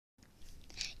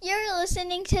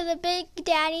listening to the Big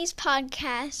Daddies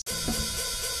Podcast.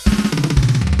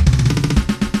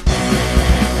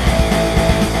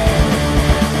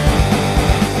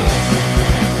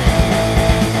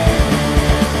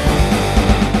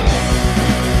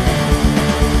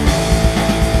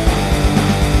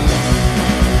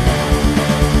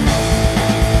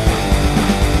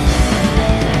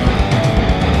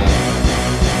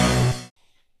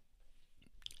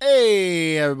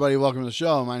 Hey, everybody, welcome to the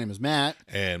show. My name is Matt.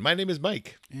 And my name is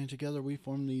Mike. And together we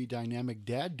form the dynamic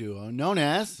dad duo known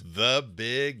as The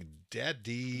Big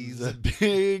Daddies. the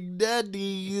Big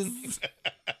Daddies.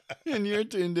 And you're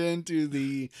tuned in to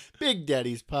the Big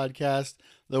Daddies Podcast,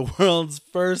 the world's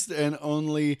first and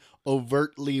only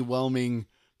overtly whelming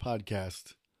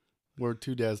podcast where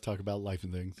two dads talk about life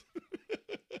and things.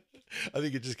 I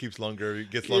think it just gets longer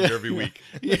every week.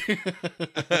 Yeah.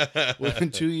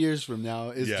 Within 2 years from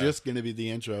now, it's Yeah. just going to be the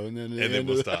intro. And then,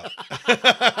 We'll stop.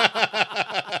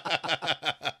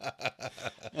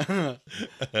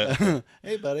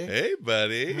 Hey, buddy. Hey,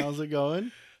 buddy. How's it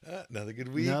going? Another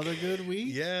good week. Another good week?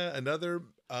 Yeah, another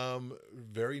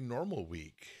very normal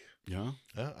week. Yeah.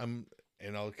 And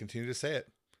I'll continue to say it.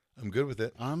 I'm good with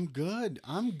it. I'm good.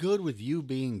 I'm good with you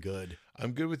being good.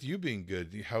 I'm good with you being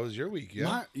good. How was your week?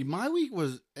 Yeah. My week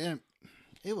was,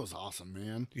 it was awesome,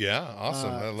 man. Yeah,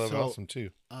 awesome. I love so- awesome too.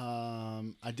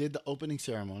 I did the opening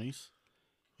ceremonies.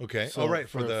 Okay. So All right,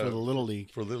 for the Little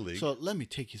League. for Little League. So let me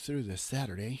take you through this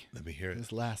Saturday, Let me hear it.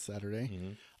 this last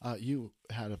Saturday. Mhm. You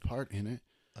had a part in it.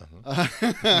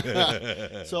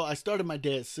 Uh-huh. So I started my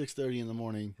day at 6:30 in the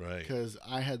morning. Right. Because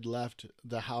I had left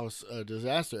the house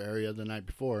disaster area the night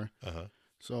before. Uh-huh.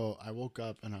 So I woke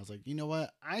up and I was like, you know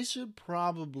what? I should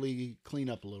probably clean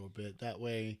up a little bit. That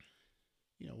way,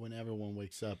 when everyone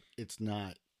wakes up, it's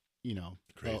not,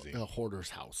 Crazy. a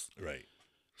hoarder's house. Right.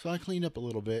 So I cleaned up a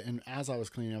little bit. And as I was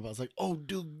cleaning up, I was like, oh,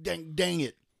 dude, dang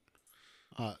it.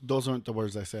 Those aren't the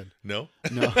words I said. No?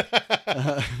 No.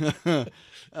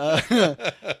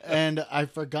 And I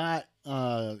forgot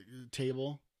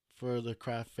table for the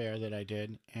craft fair that I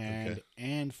did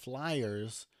and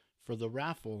flyers for the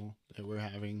raffle that we're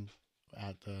having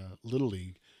at the Little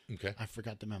League. Okay. I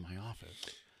forgot them at my office.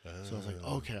 So I was like,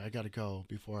 okay, I got to go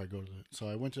before I go to so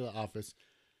I went to the office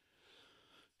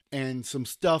and some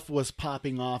stuff was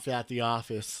popping off at the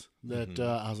office that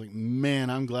I was like, man,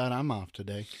 I'm glad I'm off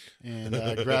today. And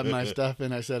I grabbed my stuff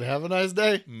and I said, have a nice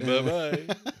day. Bye-bye.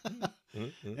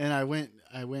 And I went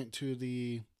to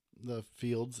the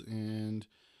fields and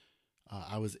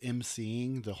I was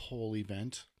emceeing the whole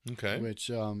event, Okay. which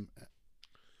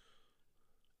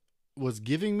was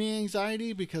giving me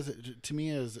anxiety because it, to me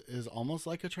is almost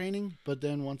like a training. But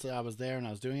then once I was there and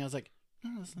I was doing it, I was like,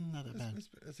 no, it's not that bad.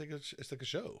 It's like a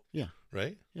show. Yeah.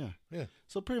 Right? Yeah. Yeah.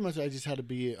 So pretty much I just had to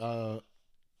be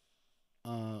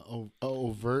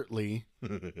overtly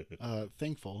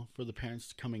thankful for the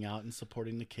parents coming out and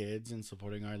supporting the kids and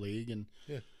supporting our league. And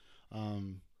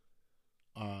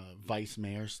Vice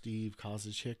Mayor Steve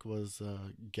Kozaczyk was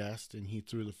a guest, and he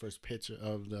threw the first pitch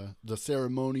of the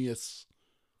ceremonious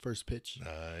first pitch.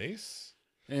 Nice.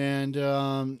 And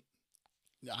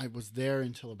I was there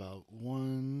until about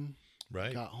 1.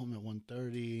 Right. Got home at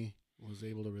 1:30. Was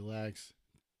able to relax.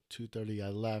 2:30 I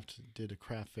left. Did a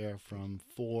craft fair from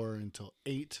 4 until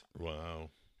 8.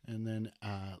 Wow. And then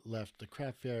left the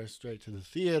craft fair straight to the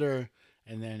theater,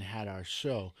 and then had our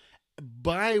show.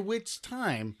 By which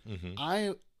time Mm-hmm.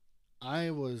 I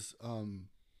was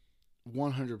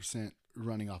 100%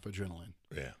 running off adrenaline.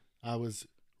 Yeah. I was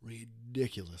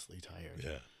ridiculously tired.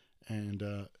 Yeah.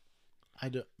 And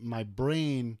my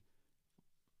brain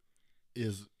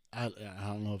is, I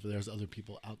don't know if there's other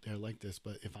people out there like this,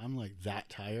 but if I'm like that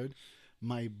tired,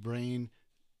 my brain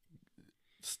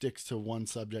sticks to one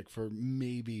subject for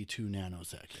maybe 2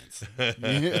 nanoseconds.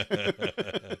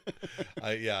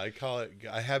 I call it.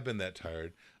 I have been that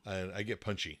tired, and I get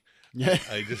punchy. Yeah.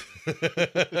 I just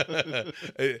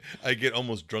I get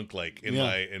almost drunk like in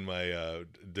my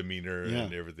demeanor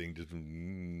and everything just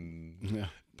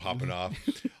popping off.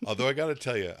 Although I got to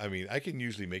tell you, I mean, I can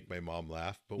usually make my mom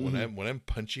laugh, but when I'm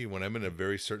punchy, when I'm in a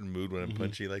very certain mood, when I'm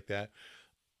punchy like that,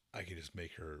 I can just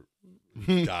make her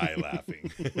die laughing.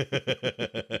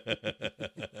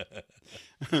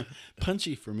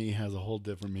 Punchy for me has a whole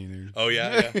different meaning. Oh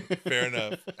yeah, fair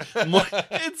enough.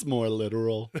 It's more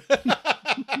literal.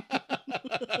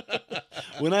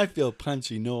 When I feel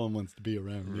punchy, no one wants to be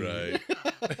around me. Right.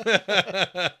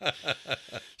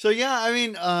 So yeah, I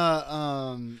mean,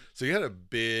 So you had a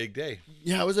big day.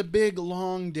 yeah, it was a big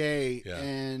long day, Yeah.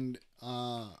 and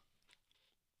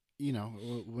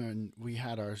when we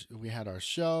had our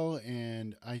show,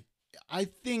 and I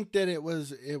think that it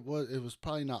was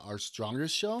probably not our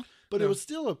strongest show, but it was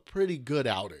still a pretty good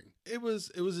outing. It was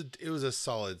a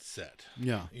solid set.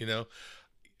 Yeah. You know,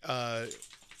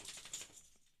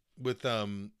 with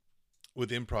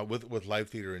improv, with live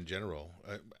theater in general,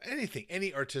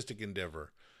 any artistic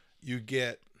endeavor, you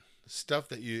get stuff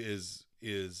that is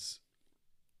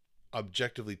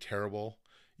objectively terrible.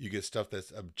 You get stuff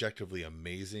that's objectively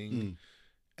amazing,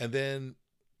 and then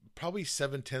probably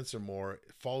 7/10 or more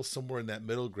falls somewhere in that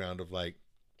middle ground of like,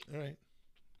 all right,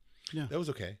 yeah, that was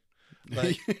okay,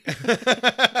 like,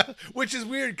 which is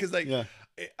weird because like,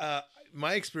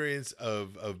 my experience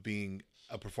of being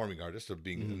a performing artist, of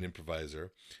being an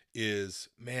improviser, is,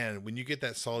 man, when you get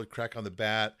that solid crack on the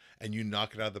bat and you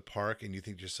knock it out of the park and you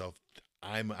think to yourself,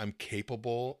 I'm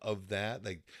capable of that.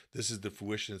 Like, this is the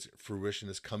fruition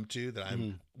has come to that.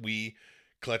 We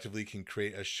collectively can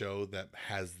create a show that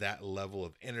has that level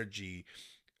of energy,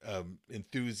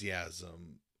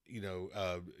 enthusiasm,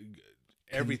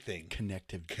 everything.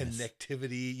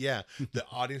 Connectivity. Yeah. The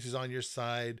audience is on your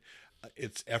side.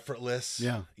 It's effortless.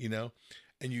 Yeah.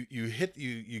 And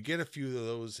you get a few of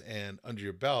those and under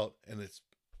your belt, and it's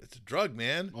a drug,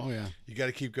 man. Oh yeah. You got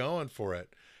to keep going for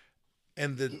it.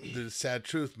 And the sad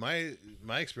truth, my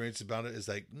experience about it is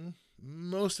like,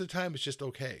 most of the time it's just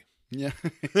okay. Yeah.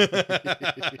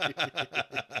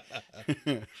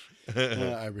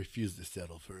 I refuse to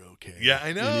settle for okay. Yeah,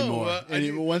 I know.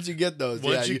 Anymore. Once you get those,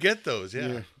 you're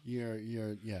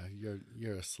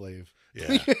a slave.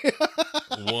 Yeah.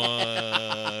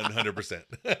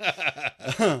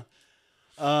 100%.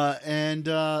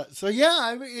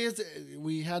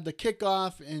 We had the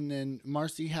kickoff, and then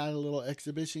Marcy had a little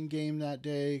exhibition game that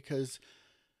day because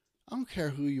I don't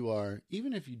care who you are,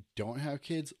 even if you don't have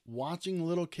kids, watching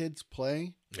little kids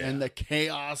play and the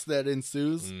chaos that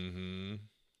ensues,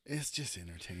 it's just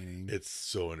entertaining. It's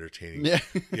so entertaining. Yeah.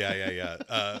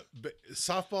 Yeah.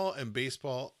 Softball and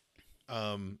baseball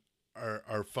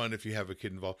are fun if you have a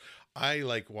kid involved. I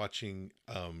like watching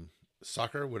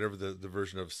soccer, whatever the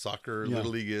version of soccer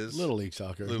Little League is. Little League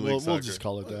soccer. We'll just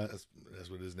call it that. That's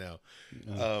what it is now.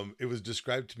 It was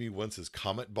described to me once as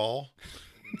Comet Ball.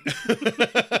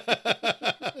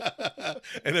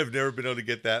 And I've never been able to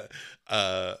get that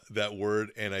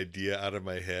word and idea out of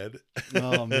my head.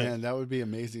 Oh man, that would be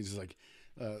amazing. Just like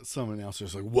someone else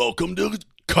just like, "Welcome to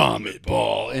Comet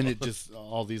Ball," and it just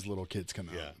all these little kids come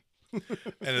out. Yeah.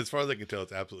 And as far as I can tell,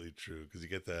 it's absolutely true, because you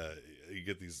get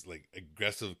these like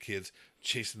aggressive kids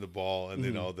chasing the ball, and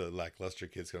then all the lackluster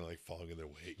kids kind of like following in their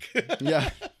wake. Yeah,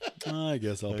 I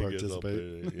guess I'll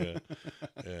participate. Yeah.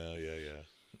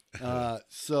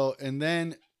 So, and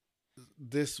then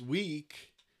this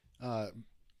week,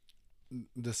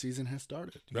 the season has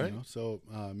started. Right. So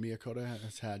Miyakota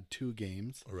has had 2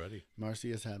 games already.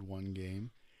 Marcy has had 1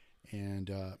 game, and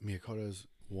Miyakota has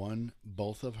won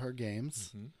both of her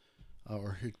games.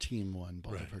 Or her team won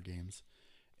both of her games.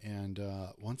 And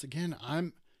once again,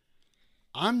 I'm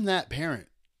that parent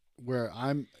where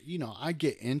I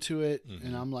get into it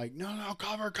and I'm like, no,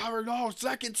 cover, no,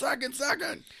 second.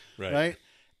 Right.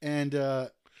 And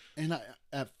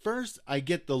at first I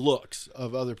get the looks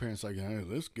of other parents like, hey,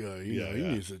 this guy, he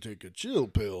needs to take a chill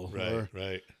pill.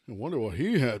 Right. I wonder what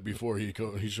he had before he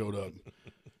showed up.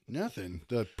 Nothing.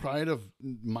 The pride of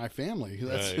my family.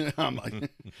 That's I'm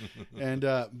like, and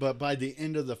but by the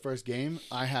end of the first game,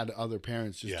 I had other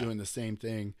parents just doing the same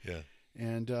thing. Yeah.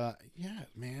 And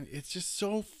man, it's just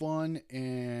so fun,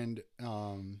 and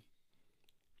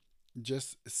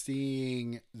just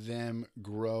seeing them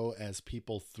grow as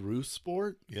people through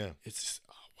sport. Yeah. It's just,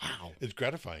 wow. It's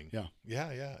gratifying. Yeah.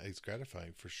 Yeah. It's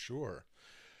gratifying for sure.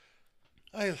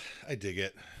 I dig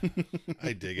it.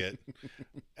 I dig it.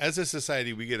 As a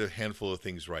society, we get a handful of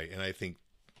things right, and I think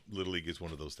Little League is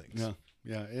one of those things.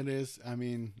 Yeah, it is. I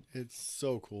mean, it's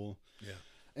so cool. Yeah.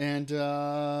 And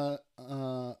what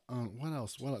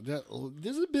else?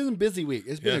 This has been a busy week.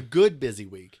 It's been a good busy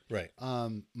week. Right.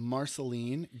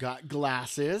 Marceline got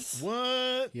glasses.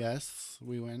 What? Yes,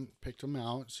 we went picked them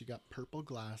out. She got purple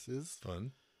glasses.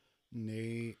 Fun.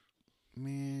 And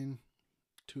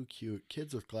too cute.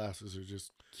 Kids with glasses are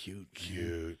just cute.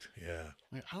 Cute, yeah.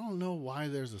 Like, I don't know why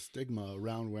there's a stigma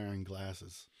around wearing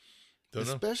glasses.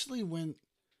 Especially when,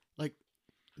 like,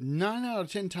 9 out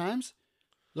of 10 times,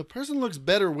 the person looks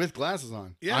better with glasses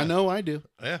on. Yeah. I know I do.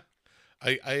 Yeah.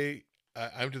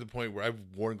 I'm to the point where I've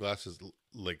worn glasses,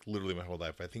 like, literally my whole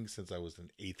life. I think since I was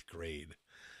in 8th grade.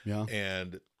 Yeah.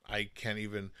 And I can't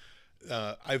even...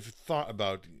 I've thought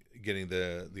about getting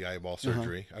the eyeball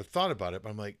surgery. I've thought about it, but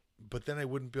I'm like, but then I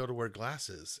wouldn't be able to wear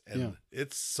glasses. And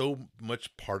it's so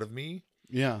much part of me.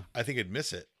 Yeah. I think I'd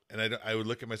miss it. and I would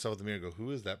look at myself in the mirror and go,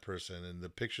 who is that person? And the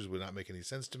pictures would not make any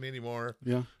sense to me anymore.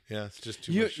 Yeah. Yeah. It's just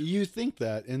too much. You think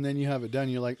that, and then you have it done.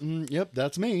 You're like, yep,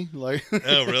 that's me. Like,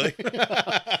 oh, really?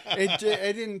 it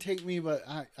didn't take me, but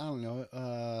I don't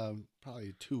know,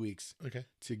 probably 2 weeks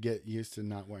to get used to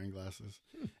not wearing glasses.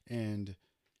 And,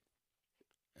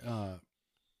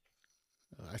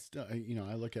 I still,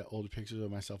 I look at old pictures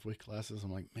of myself with glasses.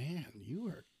 I'm like, man, you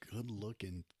are a good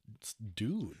looking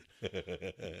dude.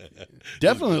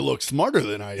 Definitely look smarter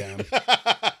than I am.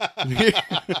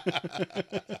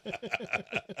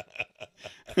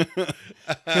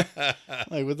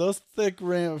 Like with those thick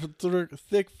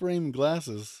frame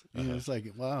glasses, it's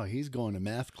like, wow, he's going to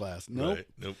math class. Nope. Right.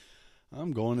 Nope.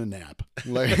 I'm going to nap.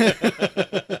 Like,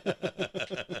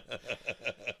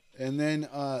 and then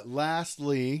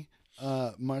lastly,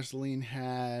 Marceline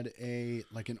had an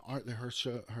art.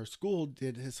 Her school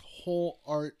did his whole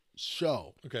art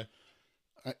show. Okay.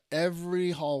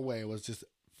 Every hallway was just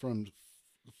from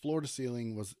floor to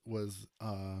ceiling.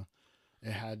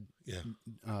 It had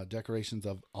decorations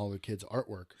of all the kids'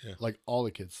 artwork, like all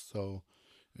the kids. So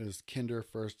it was kinder,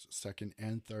 first, second,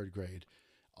 and third grade,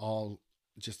 all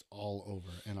over.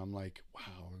 And I'm like,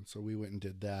 wow. And so we went and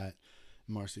did that.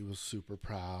 Marcy was super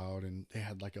proud, and they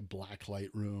had like a black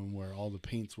light room where all the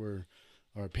paintings were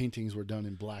done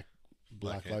in black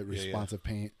light responsive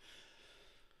paint.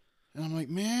 And I'm like,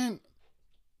 man,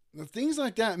 the things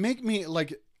like that make me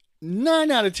like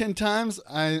 9 out of 10 times.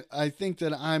 I think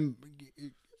that I'm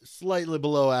slightly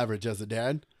below average as a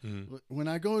dad. Mm-hmm. When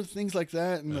I go to things like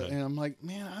that, and I'm like,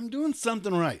 man, I'm doing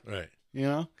something right. Right.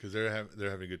 Because they're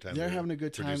having a good time. They're having a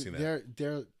good time.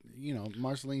 They're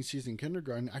Marceline, she's in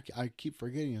kindergarten. I keep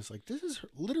forgetting. It's like, this is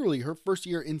literally her first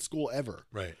year in school ever.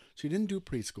 Right. She didn't do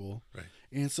preschool. Right.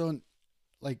 And so,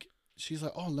 like, she's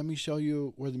like, oh, let me show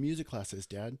you where the music class is,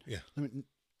 Dad. Yeah.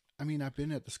 I've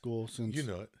been at the school since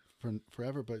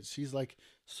forever, but she's like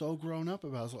so grown up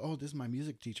about it. So, oh, this is my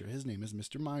music teacher. His name is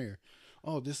Mr. Meyer.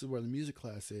 Oh, this is where the music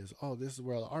class is. Oh, this is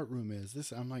where the art room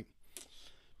is. I'm like,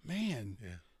 man.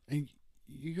 Yeah. And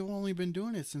you've only been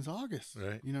doing it since August.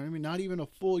 Right. You know what I mean? Not even a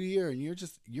full year, and you're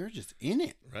just in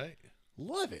it. Right.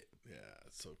 Love it. Yeah,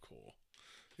 it's so cool.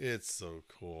 It's so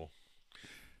cool.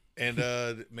 And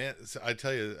man, so I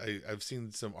tell you, I've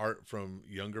seen some art from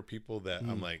younger people that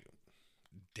I'm like,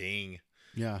 dang.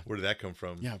 Yeah. Where did that come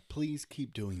from? Yeah, please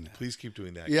keep doing that. Please keep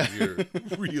doing that. Yeah. You're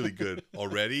really good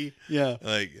already. Yeah.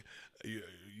 Like,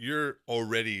 you're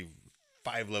already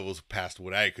 5 levels past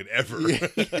what I could ever.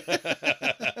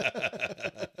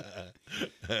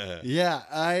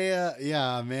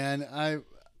 Yeah, man.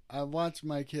 I watch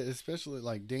my kid, especially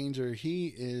like Danger.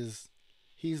 He's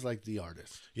like the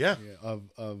artist. Yeah. Of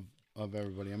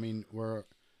everybody. I mean, we're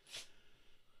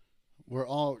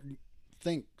all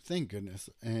thank goodness,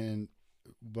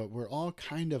 but we're all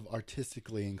kind of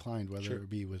artistically inclined, whether it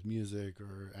be with music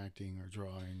or acting or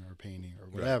drawing or painting or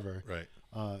whatever. Right.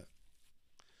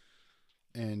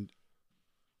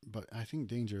 But I think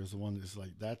Danger is the one that's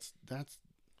like that's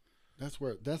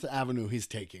the avenue he's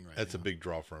taking right now. That's a big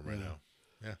draw for him right now.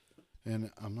 Yeah. And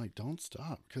I'm like, don't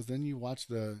stop, because then you watch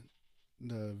the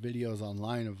videos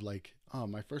online of like, oh,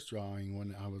 my first drawing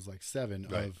when I was like 7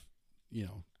 of, I don't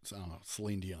know,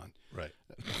 Celine Dion. Right.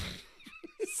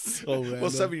 So random. Well,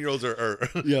 7-year-olds are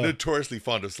notoriously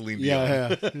fond of Celine Dion.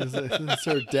 Yeah. It's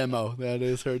her demo. That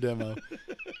is her demo.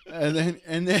 And then,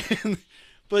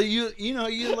 but you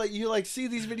see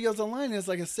these videos online. And it's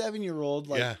like a 7-year-old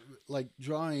like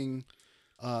drawing,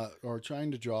 or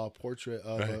trying to draw a portrait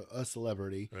of a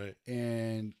celebrity. Right.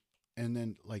 And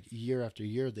then like year after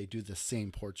year they do the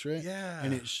same portrait. Yeah.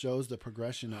 And it shows the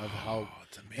progression of how.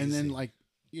 It's amazing. And then like,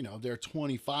 they're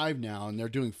 25 now and they're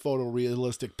doing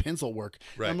photorealistic pencil work.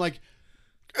 Right. I'm like,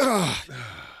 ugh.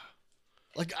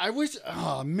 Like I wish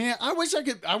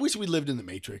we lived in the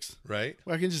Matrix. Right.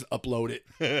 Where I can just upload it.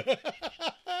 You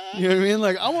know what I mean?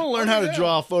 Like I want to learn how to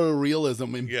draw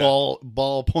photorealism in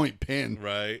ballpoint pen.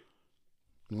 Right.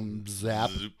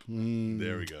 Zap.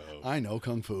 There we go. I know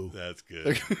Kung Fu. That's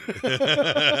good.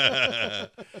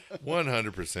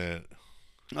 100%.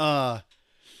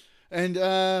 And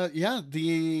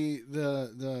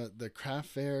the craft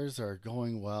fairs are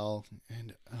going well,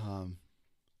 and I'm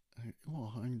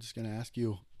just gonna ask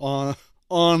you on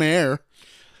air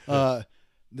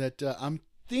that I'm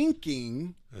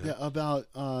thinking about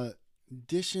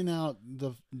dishing out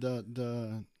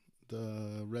the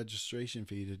registration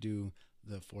fee to do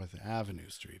the 4th Avenue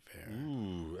Street Fair.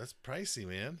 Ooh, that's pricey,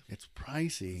 man. It's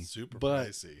pricey, super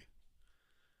pricey.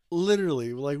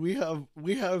 Literally, like we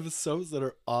have soaps that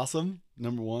are awesome.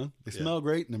 Number 1, they smell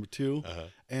great. Number 2,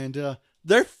 and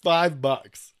they're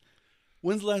 $5.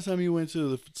 When's the last time you went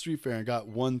to the street fair and got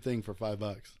one thing for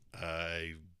 $5?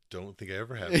 I don't think I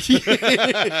ever have,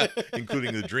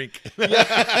 including the drink.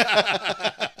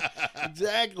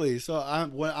 Exactly. So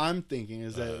what I'm thinking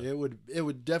is that it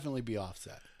would definitely be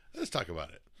offset. Let's talk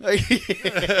about it.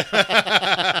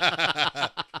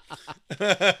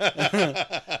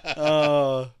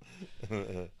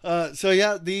 So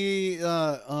yeah,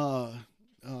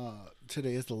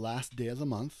 today is the last day of the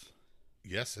month.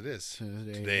 Yes, it is.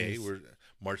 Today we're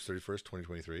March 31st,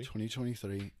 2023.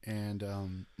 2023, and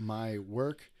my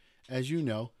work, as you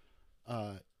know,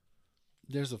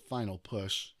 there's a final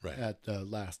push at the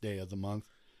last day of the month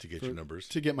to get your numbers.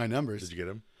 To get my numbers. Did you get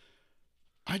them?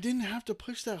 I didn't have to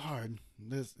push that hard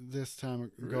this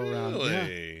time go around.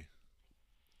 Really? Yeah.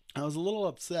 I was a little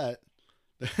upset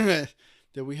that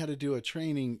we had to do a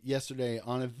training yesterday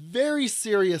on a very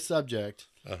serious subject.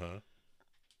 Uh-huh.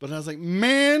 But I was like,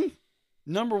 man,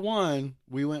 number one,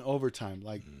 we went overtime.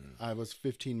 Like I was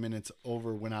 15 minutes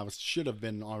over when I should have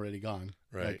been already gone.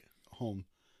 Right. Like, home.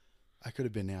 I could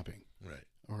have been napping. Right.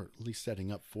 Or at least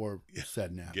setting up for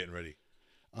said nap. Getting ready.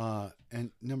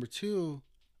 And number two,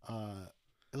 I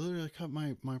literally cut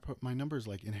my numbers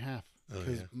like in half.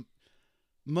 Because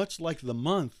much like the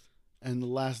month and the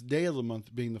last day of the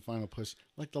month being the final push,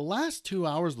 like the last 2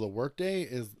 hours of the workday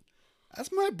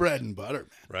that's my bread and butter,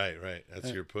 man. Right.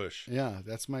 That's your push. Yeah,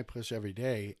 that's my push every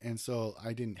day. And so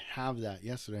I didn't have that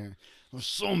yesterday. I was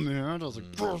so mad. I was like,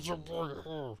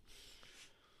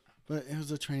 but it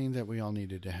was a training that we all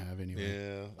needed to have anyway.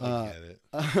 Yeah, I get it.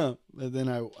 But then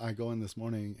I go in this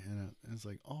morning and it's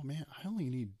like, oh man, I only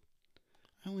need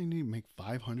to make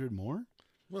 500 more.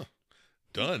 Well,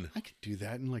 done. I could do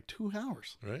that in like 2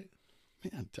 hours. Right.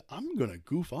 Man, I'm gonna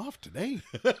goof off today.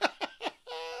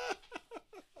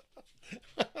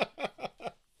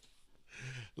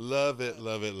 Love it.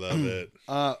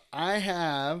 I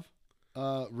have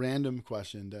a random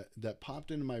question that popped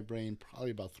into my brain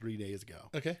probably about 3 days ago.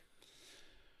 Okay.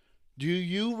 Do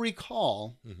you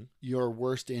recall your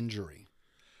worst injury?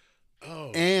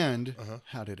 Oh. And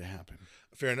how did it happen?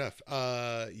 Fair enough.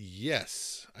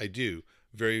 Yes, I do.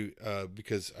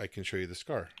 Because I can show you the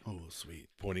scar. Oh, sweet.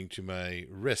 Pointing to my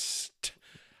wrist.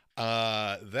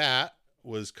 That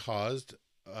was caused.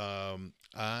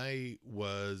 I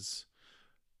was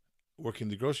working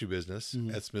the grocery business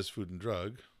at Smith's Food and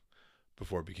Drug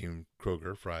before it became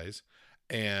Kroger Fries,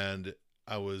 and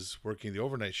I was working the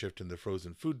overnight shift in the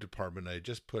frozen food department. I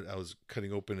was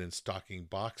cutting open and stocking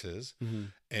boxes,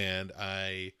 and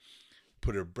I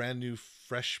put a brand new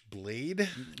fresh blade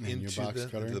into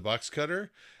the box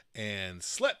cutter and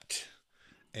slipped.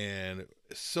 And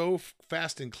so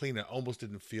fast and clean, I almost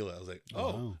didn't feel it. I was like,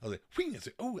 oh, I was like, whing! I was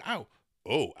like, oh, ow.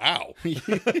 Oh, ow.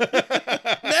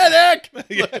 Medic!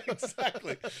 Yeah,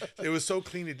 exactly. It was so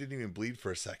clean it didn't even bleed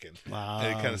for a second. Wow. And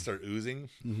it kind of started oozing.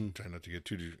 Try not to get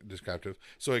too descriptive.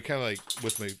 So I kind of like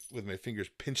with my fingers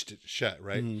pinched it shut,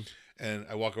 right? And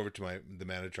I walk over to the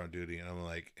manager on duty and I'm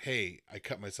like, hey, I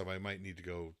cut myself. I might need to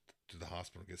go to the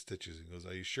hospital and get stitches. He goes,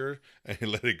 are you sure? And he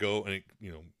let it go and it,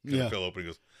 kind of fell open. He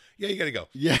goes, yeah, you got to go.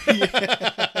 Yeah.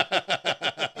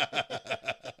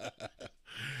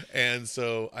 And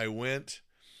so I went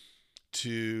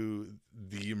to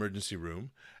the emergency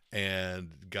room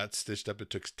and got stitched up. It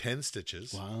took 10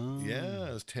 stitches. Wow. Yeah,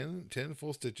 it was 10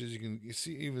 full stitches. You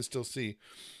can still see.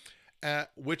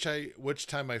 At which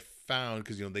time I found,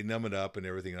 because they numb it up and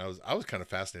everything. And I was kind of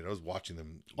fascinated. I was watching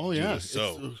them. Oh do yeah, this.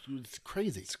 So it's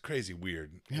crazy. It's crazy,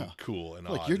 weird, and cool, and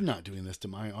like odd. You're not doing this to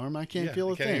my arm. I can't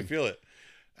feel a thing. I can't even feel it.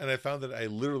 And I found out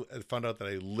that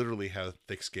I literally have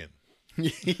thick skin. The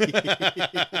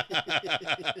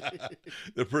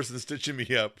person stitching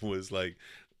me up was like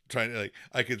trying to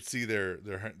I could see their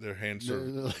hands trying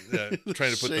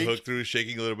to put the hook through,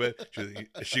 shaking a little bit.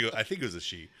 She goes, I think it was a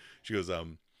she. She goes, yeah,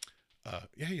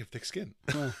 you have thick skin.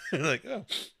 And I'm like, oh,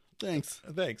 thanks.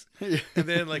 And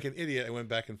then like an idiot, I went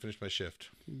back and finished my shift.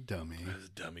 Dummy. I was a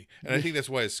dummy. And I think that's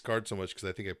why it scarred so much, because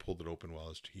I think I pulled it open while I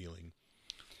was healing.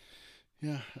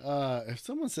 Yeah, if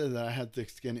someone said that I had thick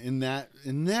skin in that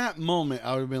moment,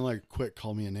 I would have been like, "Quick,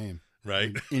 call me a name,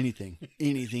 right? Like, anything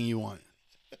you want."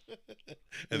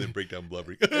 And then break down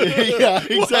blubbering. Yeah,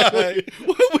 exactly.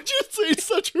 Why would you say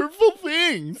such hurtful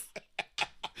things?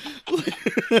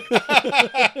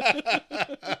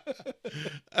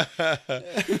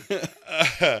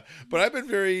 But I've been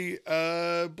very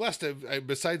blessed.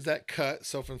 Besides that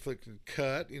self-inflicted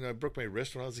cut, I broke my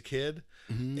wrist when I was a kid,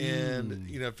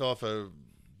 and I fell off a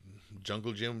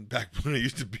jungle gym back when I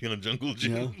used to be on jungle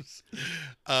gyms.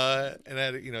 Yeah. And I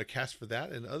had a cast for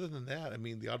that. And other than that, I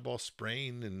mean, the oddball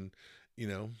sprain, and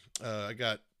I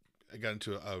got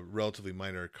into a relatively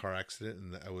minor car accident,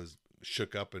 and I was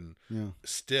shook up and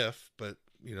stiff, but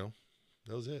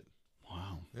that was it.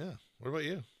 Wow. Yeah. What about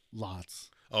you? Lots.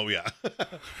 Oh yeah,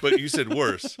 but you said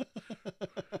worse.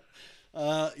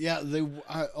 Yeah.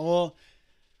 Well,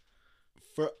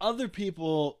 for other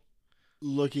people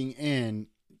looking in,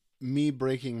 me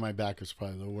breaking my back was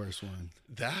probably the worst one.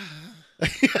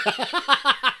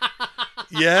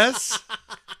 Yes.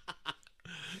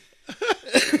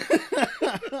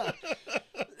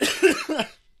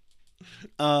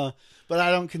 But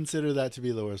I don't consider that to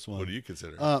be the worst one. What do you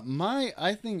consider?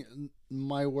 I think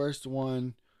my worst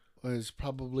one was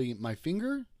probably my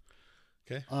finger.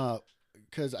 Okay.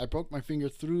 Because I broke my finger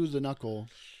through the knuckle,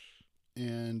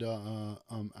 and I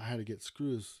had to get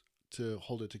screws to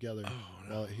hold it together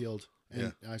while it healed,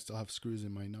 and I still have screws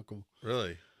in my knuckle.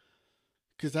 Really?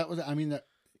 Because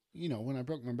when I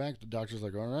broke my back, the doctor's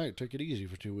like, "All right, take it easy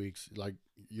for 2 weeks. Like,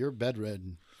 you're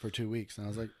bedridden for 2 weeks." And I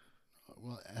was like,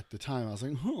 well, at the time, I was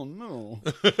like, "Oh no."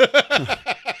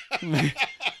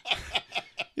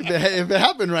 If it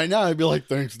happened right now, I'd be like,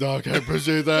 "Thanks, doc. I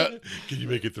appreciate that." Can you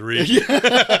make it 3?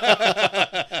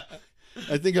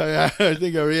 I think I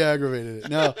re-aggravated it.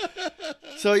 No.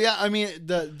 So yeah, I mean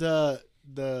the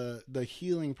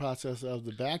healing process of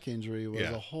the back injury was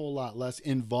a whole lot less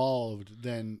involved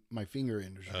than my finger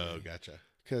injury. Oh, gotcha.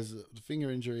 Because the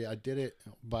finger injury, I did it,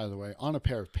 by the way, on a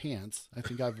pair of pants. I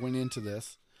think I've went into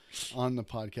this on the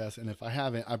podcast, and if I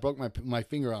haven't, I broke my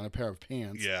finger on a pair of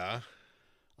pants. Yeah.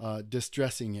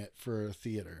 Distressing it for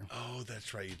theater. Oh,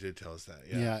 that's right. You did tell us that.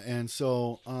 Yeah. Yeah, and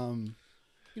so I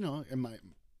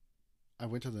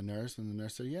went to the nurse, and the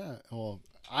nurse said, "Yeah." Well,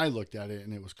 I looked at it,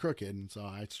 and it was crooked, and so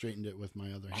I straightened it with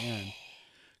my other hand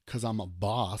because I'm a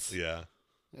boss. Yeah.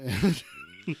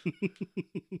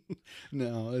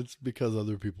 No, it's because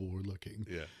other people were looking.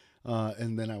 Yeah.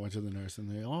 And then I went to the nurse,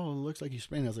 and it looks like you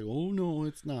sprained it. I was like, "Oh no,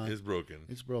 it's not. It's broken.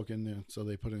 It's broken." And so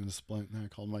they put it in a splint, and I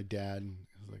called my dad, and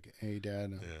I was like, "Hey,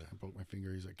 Dad, I broke my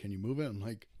finger." He's like, "Can you move it?" I'm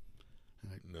like,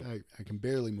 nope. I can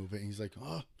barely move it. And he's like,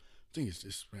 "Oh, I think it's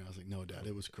just sprained." I was like, "No, Dad,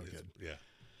 it was crooked." Yeah.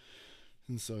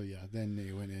 And so then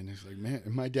they went in. He's like, "Man,"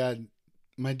 and my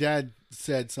dad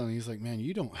said something. He's like, "Man,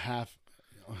 you don't have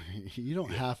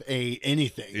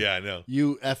anything. Yeah, I know.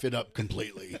 You F it up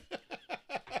completely."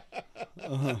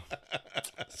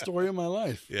 Story of my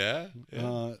life. Yeah.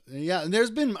 And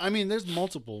there's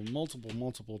multiple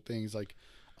things. Like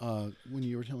when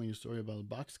you were telling your story about the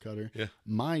box cutter,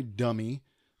 my dummy,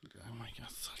 oh my God,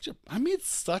 I made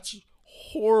such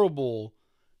horrible,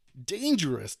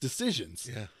 dangerous decisions.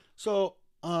 Yeah. So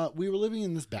we were living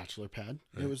in this bachelor pad.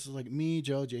 Right. It was like me,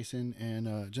 Joe, Jason, and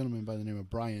a gentleman by the name of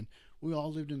Brian. We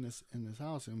all lived in this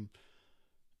house, and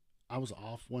I was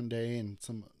off one day, and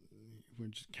we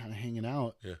were just kind of hanging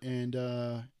out, and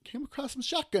came across some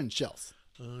shotgun shells.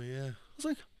 Oh yeah. I was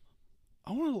like,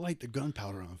 I want to light the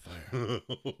gunpowder on fire.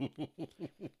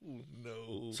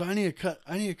 No. So I need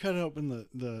to cut open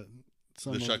the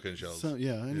shotgun shells. I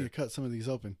need to cut some of these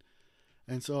open.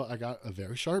 And so I got a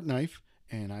very sharp knife,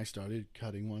 and I started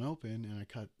cutting one open, and I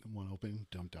cut one open,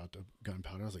 dumped out the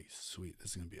gunpowder. I was like, sweet,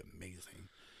 this is going to be amazing.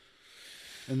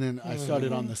 And then I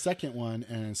started on the second one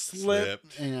and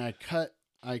slipped. And I cut,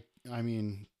 I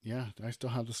still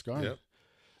have the scar. Yep.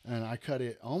 And I cut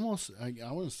it almost, I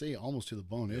wouldn't say almost to the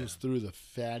bone. It was through the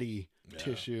fatty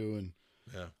tissue. And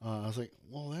I was like,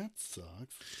 well, that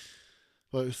sucks.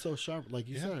 But it was so sharp. Like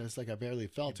you said, it's like I barely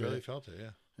felt it. Barely felt it,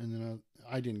 yeah. And then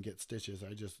I didn't get stitches.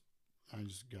 I just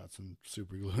got some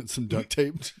super glue and some duct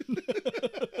tape.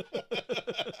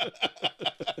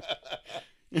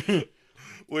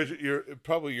 Which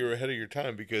you're ahead of your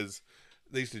time, because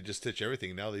they used to just stitch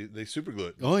everything. Now they super glue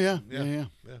it. Oh yeah.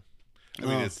 I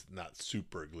mean, it's not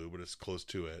super glue, but it's close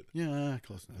to it. Yeah,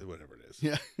 close enough. Whatever it is.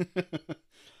 Yeah.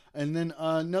 And then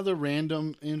another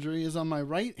random injury is on my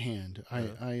right hand.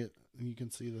 You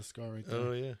can see the scar right there.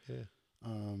 Oh yeah.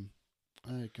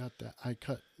 I got that. I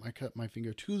cut my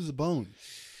finger to the bone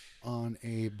on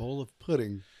a bowl of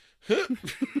pudding.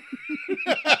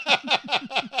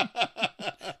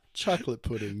 Chocolate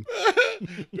pudding.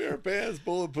 Pair of pants,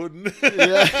 bowl of pudding.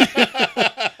 Yeah.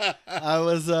 I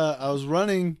was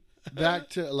running back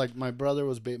to, like, my brother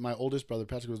was my oldest brother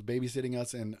Patrick was babysitting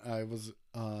us, and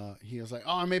he was like,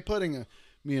 "Oh, I made pudding."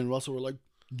 Me and Russell were like,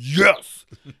 "Yes!"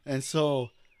 And so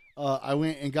I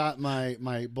went and got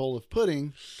my bowl of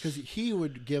pudding, because he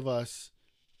would give us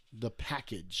the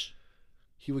package.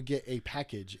 He would get a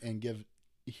package and give.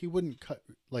 He wouldn't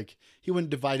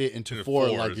divide it into four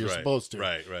like you're supposed to.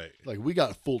 Right. Like, we got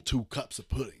a full 2 cups of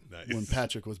pudding when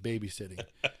Patrick was babysitting.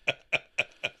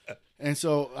 And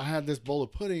so I had this bowl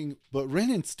of pudding, but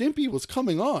Ren and Stimpy was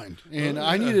coming on, and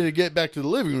I needed to get back to the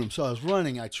living room. So I was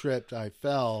running. I tripped. I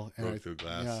fell, and broke through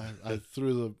glass. Yeah, I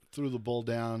threw the bowl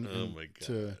down. Oh my gosh!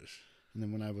 And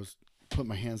then when I was put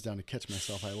my hands down to catch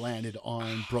myself, I landed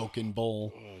on broken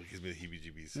bowl. Oh, it gives me the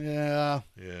heebie-jeebies. Yeah.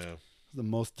 Yeah. The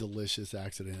most delicious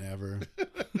accident ever.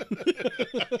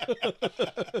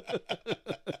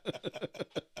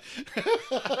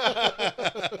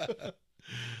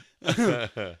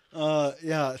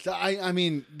 Yeah. So I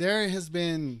mean, there has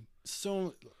been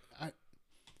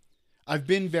I've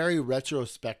been very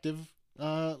retrospective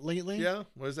lately. Yeah.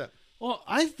 What is that? Well,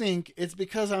 I think it's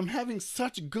because I'm having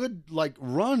such good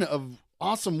run of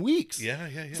awesome weeks. Yeah.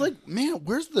 It's like, man,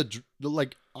 where's the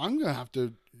I'm gonna have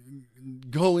to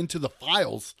go into the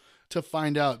files to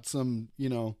find out some,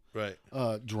 right,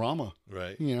 drama,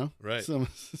 right, right,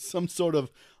 some sort of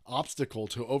obstacle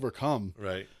to overcome.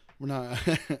 Right. We're not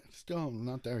still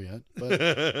not there yet, but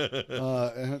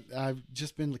I've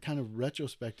just been kind of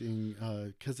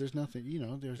retrospecting because there's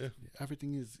nothing,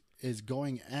 everything is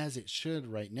going as it should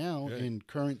right now in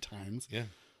current times. Yeah,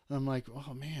 and I'm like,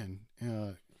 oh man,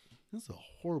 this is a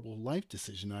horrible life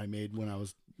decision I made when I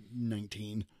was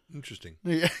 19. Interesting.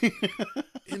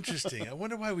 Interesting. I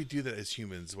wonder why we do that as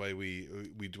humans. Why we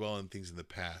dwell on things in the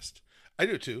past. I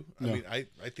do too. I mean, I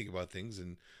think about things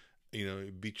and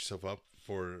beat yourself up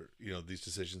for these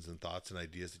decisions and thoughts and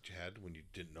ideas that you had when you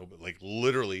didn't know, but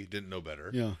literally didn't know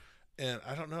better. Yeah. And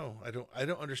I don't know. I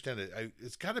don't understand it.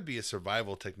 It's got to be a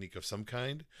survival technique of some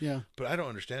kind. Yeah. But I don't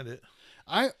understand it.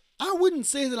 I wouldn't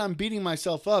say that I'm beating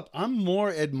myself up. I'm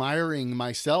more admiring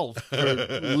myself for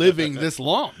living this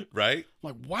long. Right?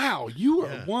 Like, wow, you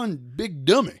are one big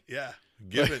dummy. Yeah.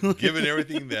 Given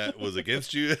everything that was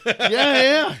against you.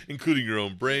 Yeah. Including your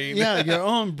own brain. Yeah, your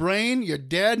own brain. Your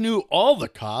dad knew all the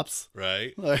cops.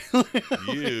 Right.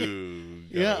 You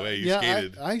got away. You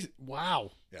skated.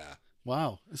 Wow. Yeah.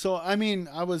 Wow. So, I mean,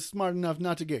 I was smart enough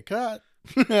not to get caught.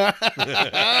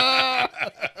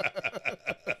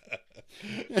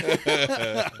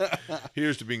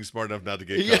 Here's to being smart enough not to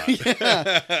get caught.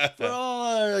 Yeah. For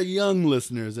all our young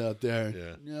listeners out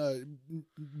there,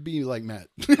 be like Matt.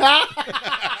 I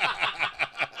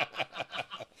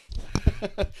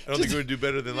don't think we're going to do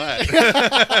better than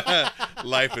that.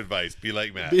 Life advice: be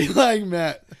like Matt. Be like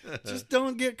Matt. Just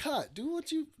don't get caught. Do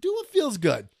what feels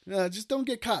good. Just don't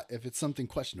get caught if it's something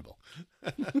questionable.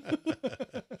 All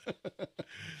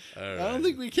right. I don't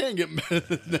think we can get better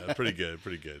than that. Pretty good.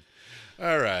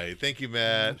 All right. Thank you,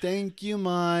 Matt. Thank you,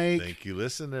 Mike. Thank you,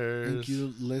 listeners.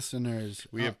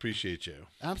 We appreciate you.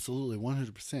 Absolutely,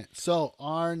 100%. So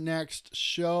our next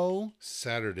show,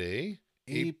 Saturday,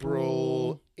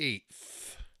 April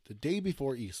 8th. The day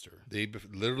before Easter.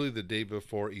 Literally the day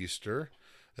before Easter.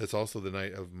 That's also the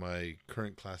night of my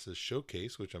current classes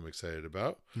showcase, which I'm excited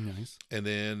about. Nice. And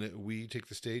then we take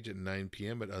the stage at 9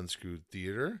 p.m. at Unscrewed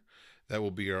Theater. That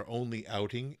will be our only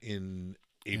outing in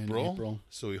April.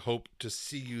 So we hope to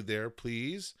see you there,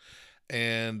 please.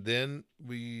 And then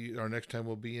our next time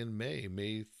will be in May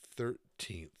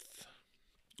 13th.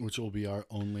 Which will be our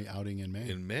only outing in May.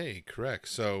 In May, correct.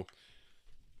 So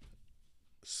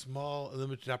small,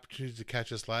 limited opportunities to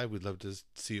catch us live. We'd love to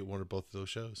see you at one or both of those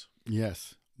shows.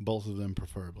 Yes, both of them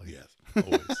preferably. Yes,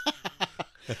 always.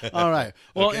 All right.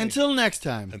 Well, until next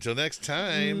time. Until next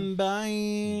time.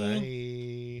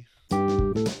 Bye.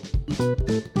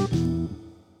 Bye.